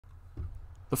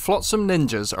The Flotsam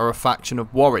Ninjas are a faction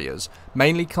of warriors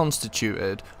mainly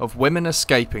constituted of women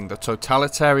escaping the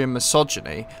totalitarian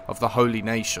misogyny of the Holy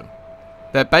Nation.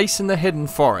 Their base in the Hidden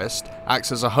Forest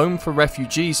acts as a home for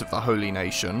refugees of the Holy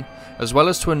Nation, as well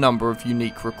as to a number of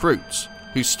unique recruits,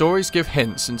 whose stories give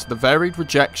hints into the varied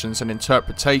rejections and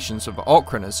interpretations of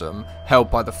Ocranism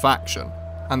held by the faction,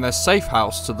 and their safe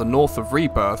house to the north of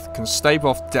Rebirth can stave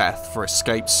off death for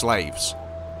escaped slaves.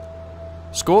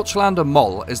 Scorchlander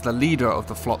Moll is the leader of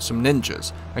the Flotsam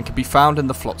Ninjas and can be found in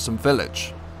the Flotsam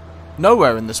village.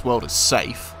 Nowhere in this world is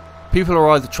safe. People are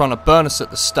either trying to burn us at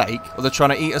the stake or they're trying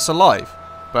to eat us alive,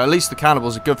 but at least the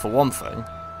cannibals are good for one thing: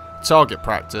 target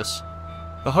practice.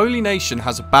 The Holy Nation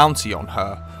has a bounty on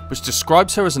her, which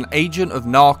describes her as an agent of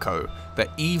Narco, the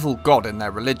evil god in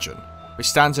their religion, which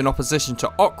stands in opposition to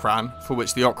Okran, for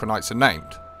which the Okranites are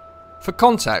named. For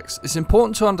context, it's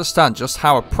important to understand just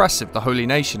how oppressive the Holy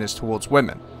Nation is towards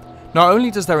women. Not only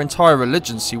does their entire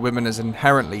religion see women as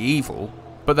inherently evil,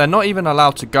 but they're not even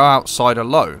allowed to go outside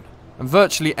alone, and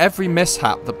virtually every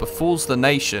mishap that befalls the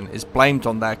nation is blamed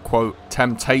on their, quote,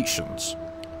 temptations.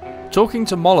 Talking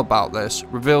to Moll about this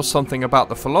reveals something about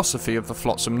the philosophy of the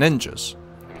Flotsam Ninjas.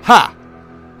 Ha!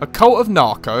 A cult of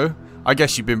Narco? I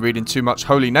guess you've been reading too much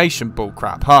Holy Nation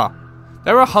bullcrap, huh?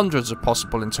 There are hundreds of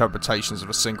possible interpretations of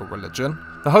a single religion.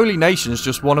 The Holy Nation is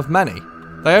just one of many.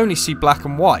 They only see black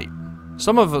and white.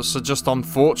 Some of us are just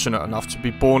unfortunate enough to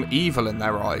be born evil in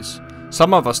their eyes.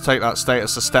 Some of us take that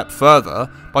status a step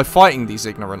further by fighting these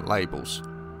ignorant labels.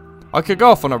 I could go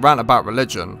off on a rant about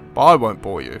religion, but I won't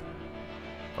bore you.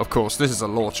 Of course, this is a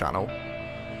lore channel.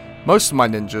 Most of my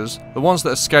ninjas, the ones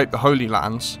that escaped the Holy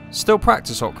Lands, still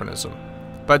practice Ocranism,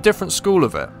 but a different school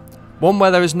of it. One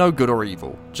where there is no good or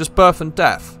evil, just birth and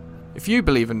death. If you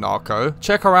believe in Narco,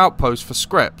 check our outpost for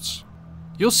scripts.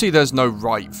 You'll see there's no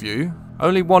right view,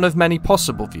 only one of many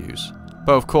possible views.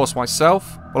 But of course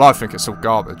myself, well, I think it's all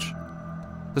garbage.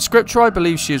 The scripture I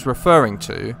believe she is referring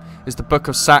to is the Book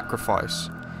of Sacrifice.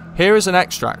 Here is an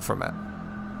extract from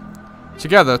it.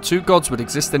 Together, two gods would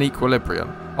exist in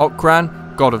equilibrium.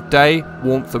 Okran, god of day,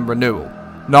 warmth and renewal.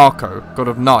 Narco, god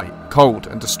of night, cold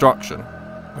and destruction.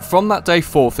 And from that day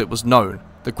forth it was known,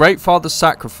 the Great Father's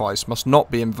sacrifice must not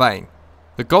be in vain.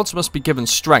 The gods must be given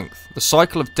strength, the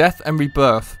cycle of death and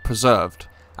rebirth preserved.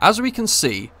 As we can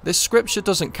see, this scripture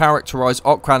doesn't characterise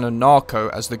Okran and Narco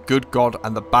as the good god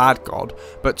and the bad god,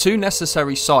 but two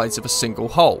necessary sides of a single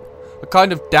whole, a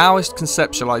kind of Taoist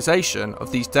conceptualisation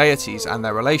of these deities and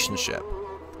their relationship.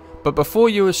 But before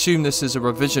you assume this is a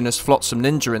revisionist Flotsam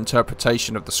Ninja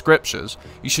interpretation of the scriptures,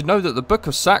 you should know that the Book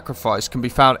of Sacrifice can be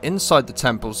found inside the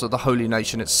temples of the Holy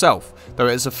Nation itself, though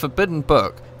it is a forbidden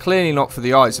book, clearly not for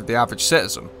the eyes of the average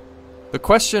citizen. The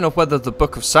question of whether the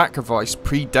Book of Sacrifice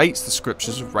predates the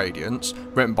Scriptures of Radiance,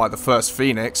 written by the first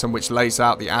Phoenix and which lays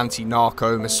out the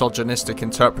anti-narco misogynistic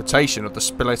interpretation of the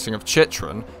splitting of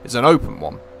Chitran, is an open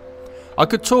one. I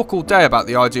could talk all day about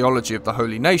the ideology of the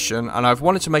Holy Nation, and I've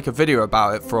wanted to make a video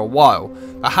about it for a while,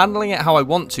 but handling it how I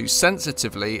want to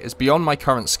sensitively is beyond my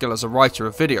current skill as a writer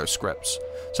of video scripts.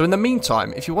 So in the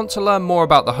meantime, if you want to learn more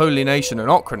about the Holy Nation and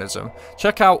Ocranism,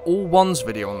 check out All One's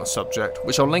video on the subject,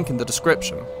 which I'll link in the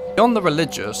description. Beyond the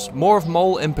religious, more of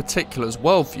Moll in particular's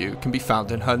worldview can be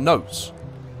found in her notes.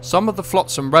 Some of the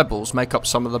Flotsam rebels make up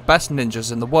some of the best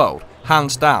ninjas in the world,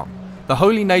 hands down. The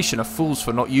Holy Nation are fools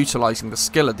for not utilising the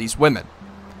skill of these women.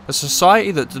 A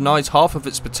society that denies half of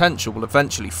its potential will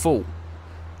eventually fall.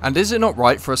 And is it not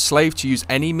right for a slave to use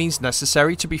any means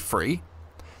necessary to be free?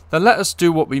 Then let us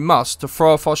do what we must to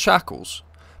throw off our shackles.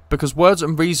 Because words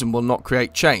and reason will not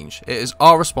create change, it is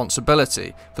our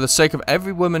responsibility, for the sake of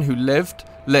every woman who lived,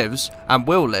 lives, and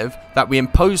will live, that we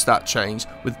impose that change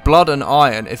with blood and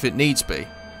iron if it needs be.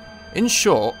 In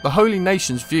short, the Holy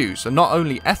Nation's views are not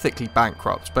only ethically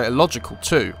bankrupt, but illogical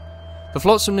too. The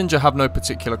Flotsam Ninja have no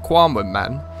particular qualm with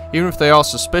men, even if they are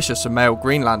suspicious of male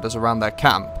Greenlanders around their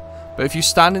camp, but if you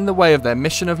stand in the way of their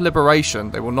mission of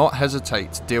liberation, they will not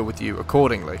hesitate to deal with you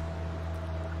accordingly.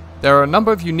 There are a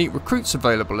number of unique recruits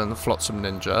available in the Flotsam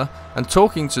Ninja, and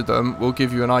talking to them will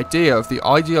give you an idea of the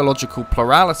ideological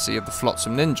plurality of the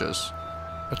Flotsam Ninjas.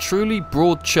 A truly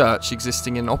broad church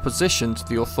existing in opposition to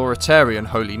the authoritarian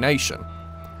Holy Nation.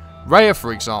 Rhea,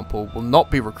 for example, will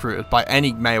not be recruited by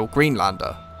any male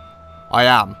Greenlander. I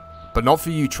am, but not for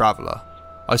you, traveller.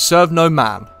 I serve no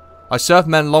man. I served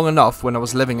men long enough when I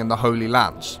was living in the Holy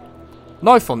Lands.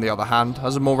 Knife, on the other hand,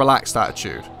 has a more relaxed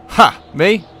attitude. Ha!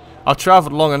 Me? I've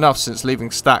travelled long enough since leaving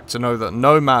Stack to know that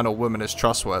no man or woman is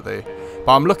trustworthy,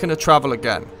 but I'm looking to travel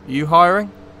again. Are you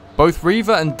hiring? Both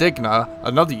Reaver and Digna,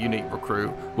 another unique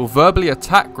recruit, will verbally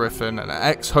attack Griffin, an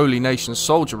ex-Holy Nation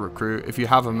soldier recruit, if you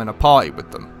have him in a party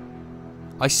with them.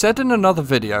 I said in another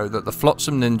video that the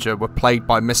Flotsam Ninja were plagued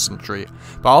by misandry,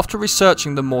 but after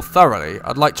researching them more thoroughly,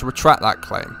 I'd like to retract that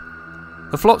claim.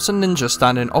 The Flotsam Ninja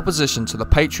stand in opposition to the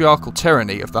patriarchal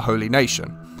tyranny of the Holy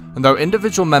Nation, and though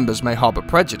individual members may harbour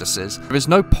prejudices, there is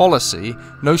no policy,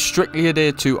 no strictly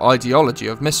adhered to ideology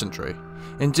of misandry.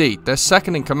 Indeed, their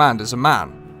second in command is a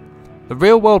man. The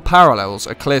real world parallels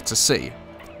are clear to see.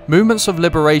 Movements of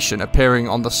liberation appearing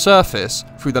on the surface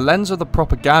through the lens of the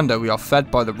propaganda we are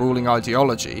fed by the ruling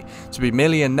ideology to be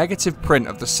merely a negative print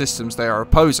of the systems they are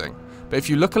opposing, but if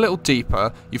you look a little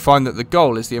deeper, you find that the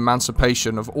goal is the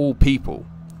emancipation of all people.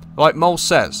 Like Mole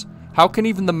says, how can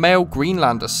even the male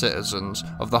Greenlander citizens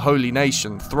of the Holy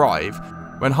Nation thrive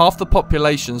when half the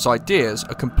population's ideas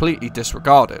are completely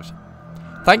disregarded?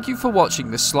 Thank you for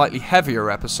watching this slightly heavier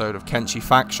episode of Kenshi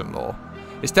Faction Lore.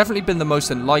 It's definitely been the most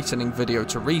enlightening video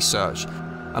to research,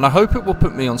 and I hope it will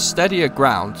put me on steadier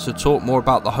ground to talk more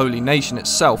about the Holy Nation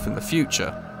itself in the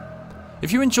future.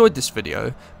 If you enjoyed this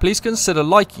video, please consider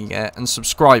liking it and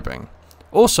subscribing.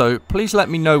 Also, please let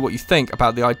me know what you think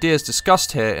about the ideas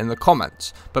discussed here in the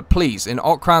comments, but please, in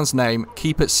Okran's name,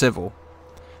 keep it civil.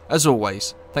 As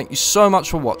always, thank you so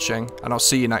much for watching, and I'll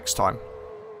see you next time.